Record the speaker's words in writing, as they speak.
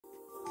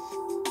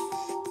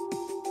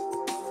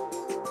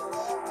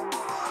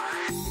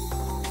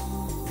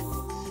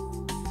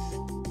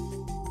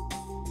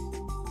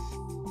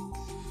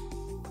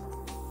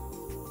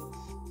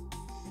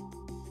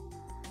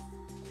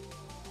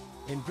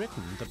In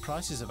Britain, the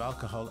prices of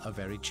alcohol are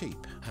very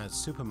cheap, as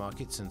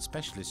supermarkets and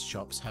specialist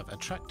shops have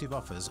attractive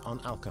offers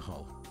on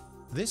alcohol.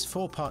 This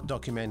 4-part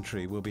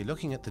documentary will be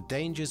looking at the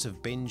dangers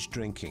of binge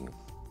drinking.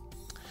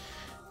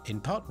 In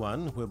part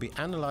 1, we'll be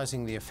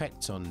analysing the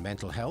effects on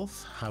mental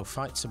health, how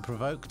fights are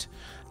provoked,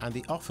 and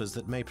the offers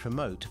that may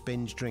promote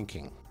binge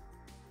drinking.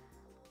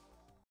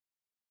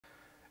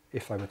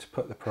 If they were to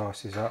put the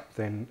prices up,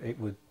 then it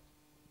would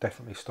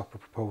definitely stop a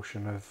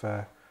proportion of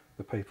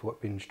the people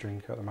that binge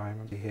drink at the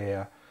moment.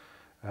 Here,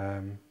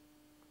 you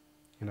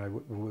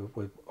know,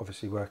 we're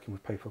obviously working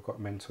with people who've got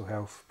mental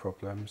health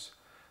problems.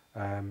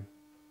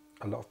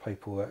 A lot of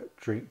people that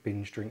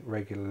binge drink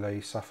regularly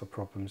suffer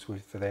problems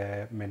with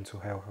their mental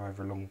health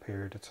over a long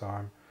period of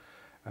time,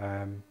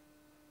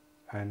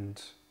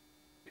 and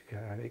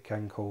it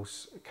can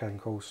cause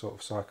sort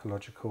of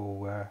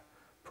psychological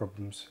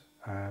problems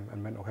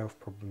and mental health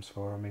problems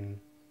for them in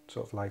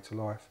sort of later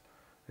life.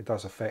 It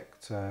does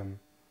affect,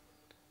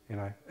 you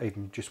know,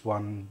 even just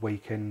one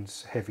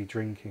weekend's heavy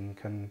drinking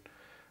can,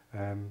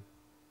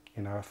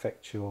 you know,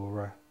 affect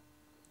your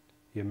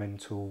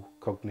mental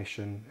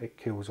cognition. It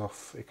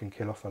can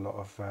kill off a lot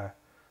of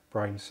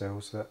brain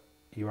cells that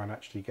you won't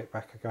actually get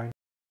back again.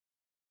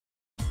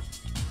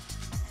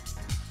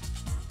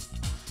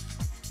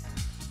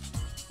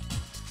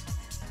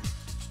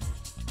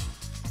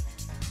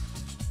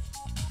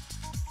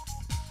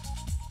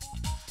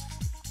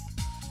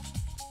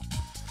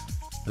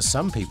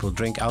 Some people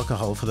drink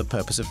alcohol for the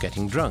purpose of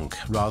getting drunk,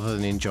 rather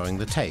than enjoying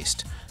the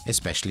taste,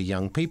 especially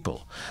young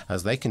people,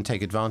 as they can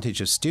take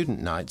advantage of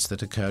student nights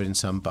that occur in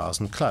some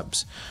bars and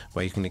clubs,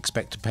 where you can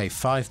expect to pay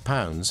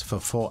 £5 for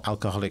 4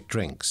 alcoholic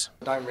drinks.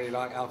 I don't really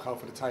like alcohol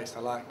for the taste.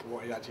 I like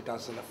what it actually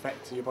does as an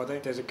effect to your body.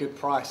 If there's a good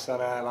price on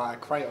like a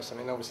crate or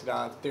something, obviously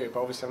I'd do it, but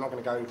obviously I'm not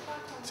going to go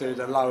to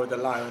the low of the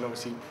low and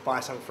obviously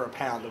buy something for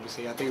 £1.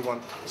 Obviously I do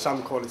want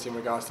some quality in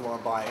regards to what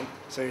I'm buying,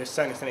 so to a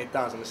certain extent it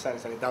does and to a certain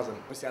extent it doesn't.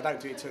 Obviously I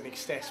don't do it to an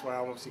excess where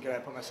I'm obviously going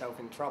to put myself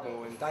in trouble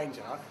or in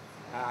danger.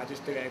 I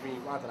just do it every,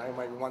 I don't know,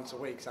 maybe once a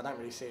week, so I don't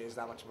really see it as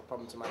that much of a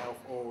problem to my health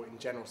or in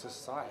general to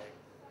society.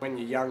 When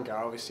you're younger,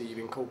 obviously you've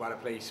been caught by the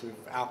police with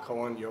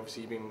alcohol on you,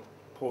 obviously you've been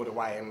poured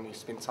away and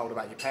you've been told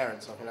about your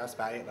parents. I think that's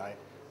about it though.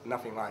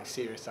 Nothing like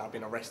serious that I've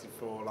been arrested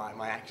for, like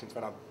my actions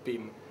when I've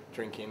been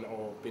drinking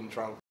or been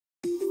drunk.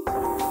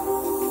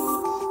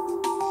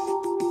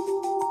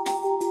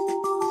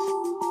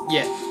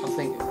 Yeah, I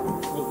think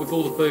with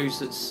all the booze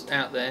that's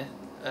out there,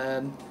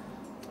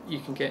 you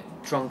can get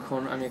drunk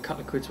on only a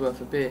couple of quid's worth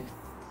of beer.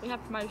 We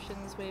have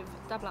promotions with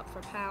double up for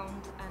 £1 and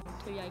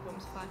 2 Jaeger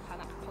bombs for £5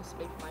 that could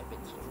possibly promote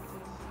binge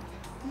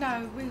drinking.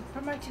 No, we're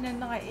promoting a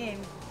night in,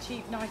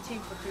 cheap night in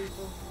for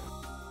people.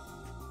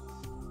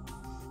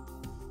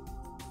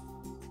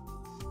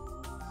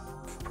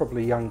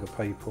 Probably younger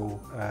people,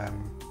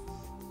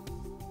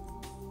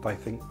 they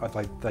think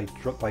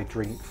they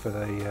drink for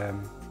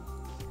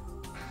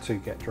to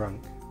get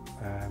drunk.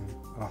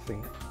 I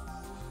think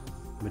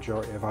the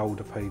majority of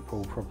older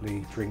people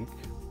probably drink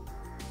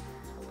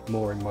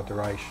more in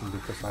moderation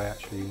because they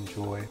actually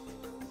enjoy.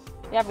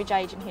 The average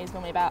age in here is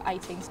normally about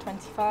 18 to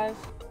 25.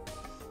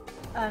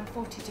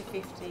 40 to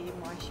 50 in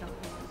my shop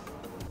here.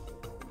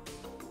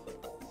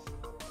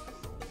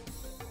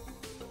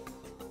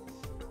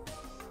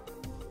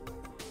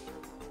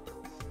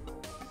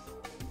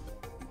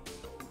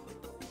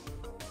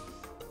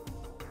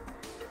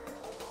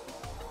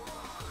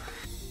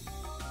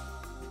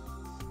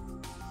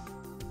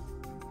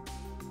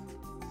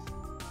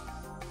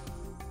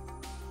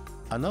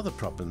 Another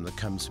problem that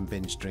comes from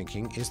binge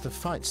drinking is the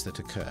fights that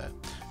occur,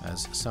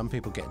 as some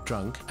people get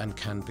drunk and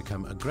can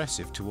become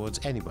aggressive towards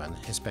anyone,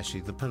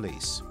 especially the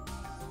police.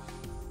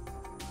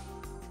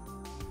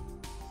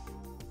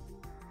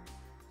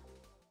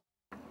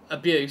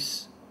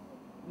 Abuse,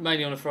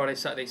 mainly on a Friday,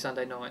 Saturday,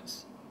 Sunday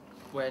nights,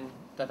 when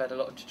they've had a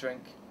lot to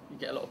drink. You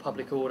get a lot of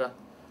public order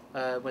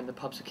when the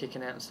pubs are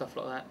kicking out and stuff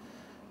like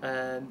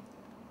that.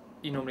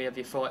 You normally have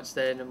your fights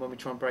then, and when we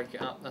try and break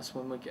it up, that's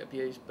when we get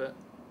abused, but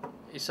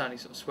it's only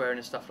sort of swearing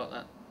and stuff like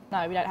that.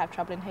 No, we don't have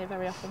trouble in here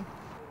very often.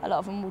 A lot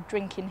of them will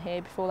drink in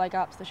here before they go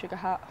up to the Sugar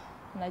Hut,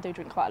 and they do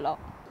drink quite a lot.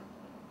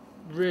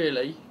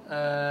 Really,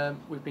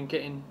 we've been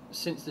getting,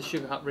 since the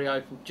Sugar Hut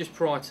reopened, just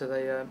prior to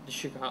the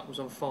Sugar Hut was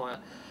on fire,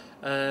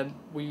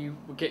 we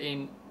were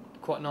getting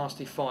quite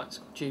nasty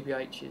fights,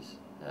 GBHs,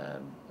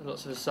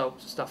 lots of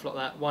assaults and stuff like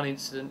that. One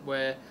incident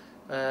where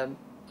a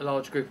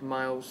large group of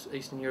males,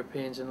 Eastern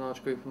Europeans, and a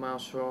large group of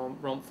males from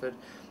Romford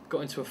got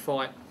into a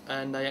fight,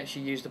 and they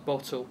actually used a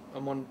bottle,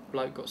 and one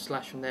bloke got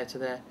slashed from there to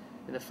there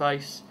in the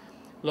face.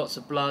 Lots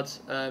of blood.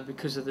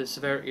 Because of the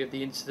severity of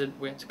the incident,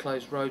 we had to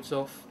close roads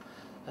off.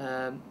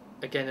 Again,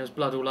 there was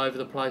blood all over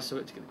the place, so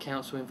we had to get the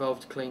council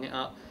involved to clean it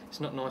up. It's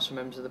not nice for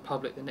members of the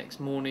public the next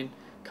morning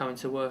coming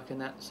to work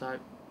and that, so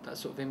that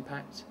sort of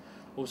impact.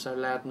 Also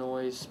loud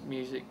noise,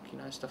 music, you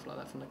know, stuff like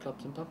that from the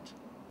clubs and pubs.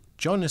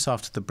 Join us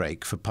after the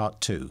break for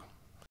part 2.